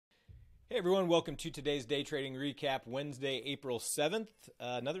Hey everyone, welcome to today's day trading recap, Wednesday, April 7th.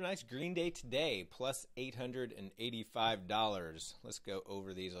 Another nice green day today, plus $885. Let's go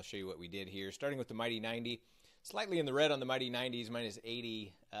over these. I'll show you what we did here. Starting with the Mighty 90, slightly in the red on the Mighty 90s, minus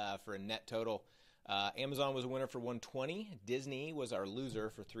 80 for a net total. Amazon was a winner for 120. Disney was our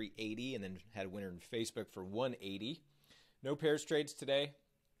loser for 380, and then had a winner in Facebook for 180. No pairs trades today.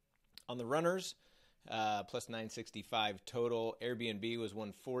 On the runners, plus 965 total. Airbnb was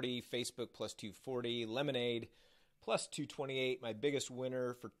 140. Facebook plus 240. Lemonade plus 228. My biggest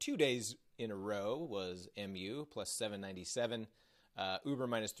winner for 2 days in a row was MU plus 797. Uber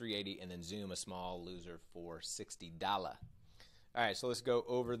minus 380, and then Zoom a small loser for $60. All right, so let's go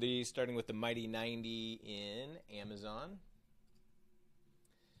over these, starting with the Mighty 90 in Amazon.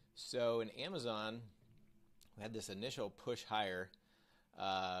 So in Amazon, we had this initial push higher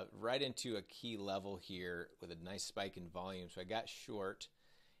right into a key level here with a nice spike in volume. So I got short,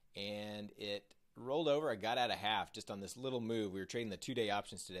 and it rolled over. I got out of half just on this little move. We were trading the 2-day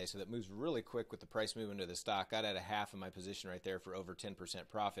options today, so that moves really quick with the price movement of the stock. Got out of half of my position right there for over 10%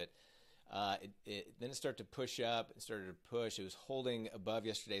 profit. Then it started to push up. It started to push. It was holding above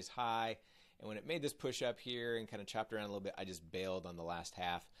yesterday's high, and when it made this push up here and kind of chopped around a little bit, I just bailed on the last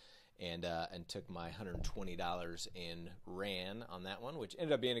half and took my $120 and ran on that one, which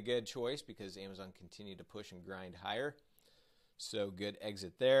ended up being a good choice because Amazon continued to push and grind higher. So good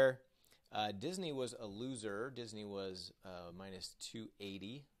exit there. Disney was a loser. Disney was minus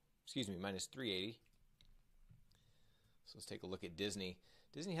 280. Excuse me, minus 380. So let's take a look at Disney.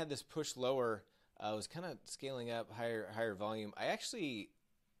 Disney had this push lower. Was kind of scaling up higher volume. I actually,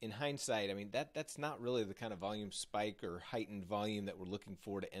 in hindsight, I mean, that's not really the kind of volume spike or heightened volume that we're looking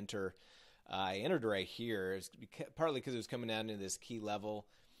for to enter. I entered right here, it's partly because it was coming down into this key level.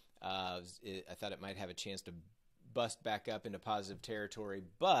 I thought it might have a chance to bust back up into positive territory,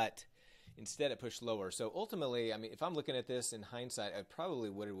 but instead it pushed lower. So ultimately, I mean, if I'm looking at this in hindsight, I probably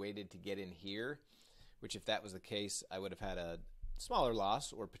would have waited to get in here, which if that was the case, I would have had a smaller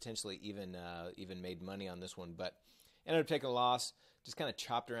loss or potentially even made money on this one, but ended up taking a loss. Just kind of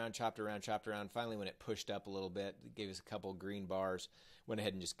chopped around. Finally, when it pushed up a little bit, it gave us a couple green bars. Went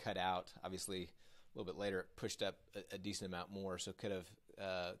ahead and just cut out. Obviously, a little bit later, it pushed up a decent amount more, so could have.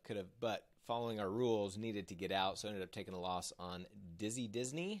 But following our rules, needed to get out, so I ended up taking a loss on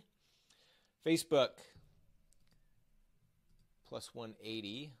Disney. Facebook plus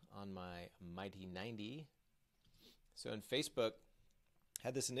 180 on my Mighty 90. So in Facebook,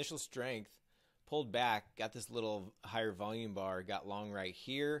 had this initial strength. Pulled back, got this little higher volume bar, got long right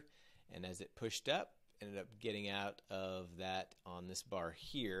here, and as it pushed up, ended up getting out of that on this bar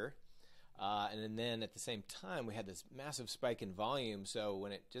here. And then at the same time, we had this massive spike in volume, so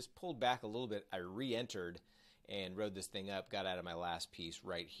when it just pulled back a little bit, I re-entered and rode this thing up, got out of my last piece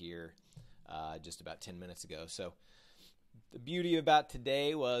right here just about 10 minutes ago. So the beauty about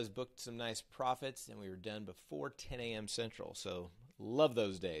today was booked some nice profits, and we were done before 10 a.m. Central, so love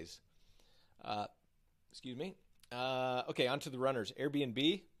those days. Excuse me. Okay, on to the runners.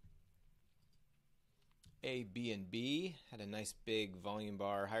 Airbnb had a nice big volume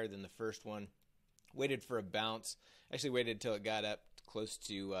bar, higher than the first one. Waited for a bounce. Actually waited until it got up close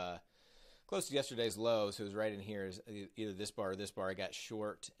to yesterday's low, so it was right in here. Either this bar or this bar. I got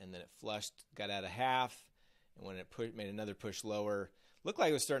short, and then it flushed, got out of half, and when it made another push lower, looked like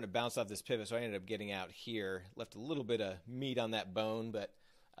it was starting to bounce off this pivot, so I ended up getting out here. Left a little bit of meat on that bone, but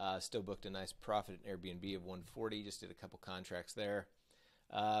still booked a nice profit in Airbnb of 140. Just did a couple contracts there.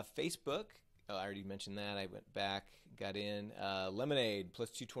 Facebook, I already mentioned that. I went back, got in. Lemonade plus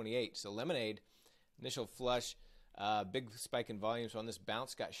 228. So Lemonade, initial flush, big spike in volume. So on this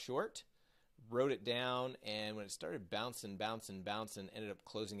bounce, got short, wrote it down, and when it started bouncing, ended up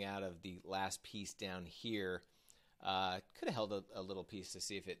closing out of the last piece down here. Could have held a little piece to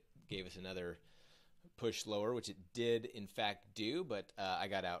see if it gave us another push lower, which it did in fact do, but I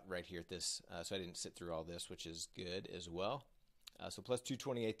got out right here at this, so I didn't sit through all this, which is good as well. So plus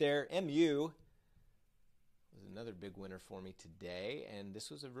 228 there. MU was another big winner for me today, and this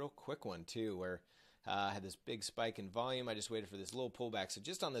was a real quick one too, where I had this big spike in volume. I just waited for this little pullback. So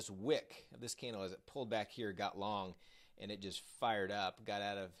just on this wick of this candle, as it pulled back here, got long, and it just fired up. Got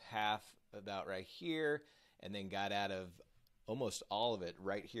out of half about right here, and then got out of almost all of it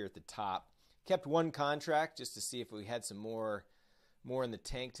right here at the top. Kept one contract just to see if we had some more in the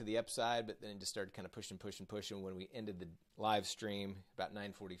tank to the upside, but then it just started kind of pushing. When we ended the live stream about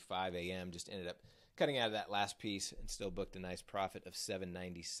 9:45 a.m., just ended up cutting out of that last piece and still booked a nice profit of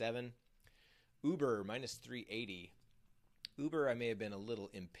 $797. Uber minus 380. Uber I may have been a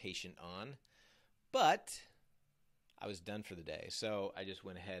little impatient on, but I was done for the day. So I just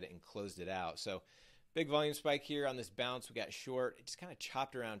went ahead and closed it out. So big volume spike here on this bounce. We got short. It just kind of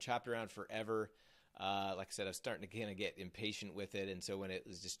chopped around forever. Like I said, I was starting to kind of get impatient with it. And so when it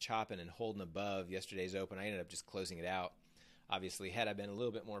was just chopping and holding above yesterday's open, I ended up just closing it out. Obviously, had I been a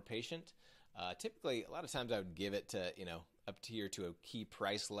little bit more patient, typically a lot of times I would give it to, up here to a key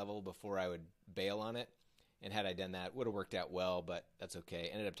price level before I would bail on it. And had I done that, it would have worked out well, but that's okay.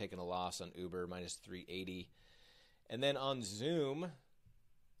 Ended up taking a loss on Uber, minus 380. And then on Zoom,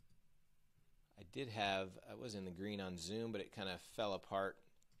 I was in the green on Zoom, but it kind of fell apart.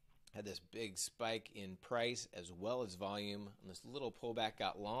 Had this big spike in price as well as volume. And this little pullback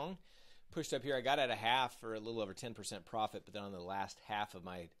got long. Pushed up here. I got at a half for a little over 10% profit, but then on the last half of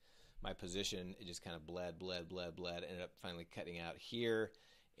my position, it just kind of bled. Ended up finally cutting out here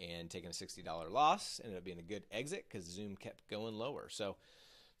and taking a $60 loss. Ended up being a good exit because Zoom kept going lower. So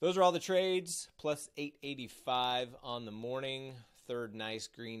those are all the trades, plus 885 on the morning. Third nice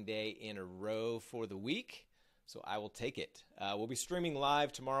green day in a row for the week. So I will take it. We'll be streaming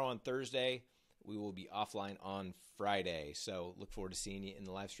live tomorrow on Thursday. We will be offline on Friday. So look forward to seeing you in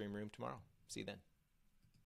the live stream room tomorrow. See you then.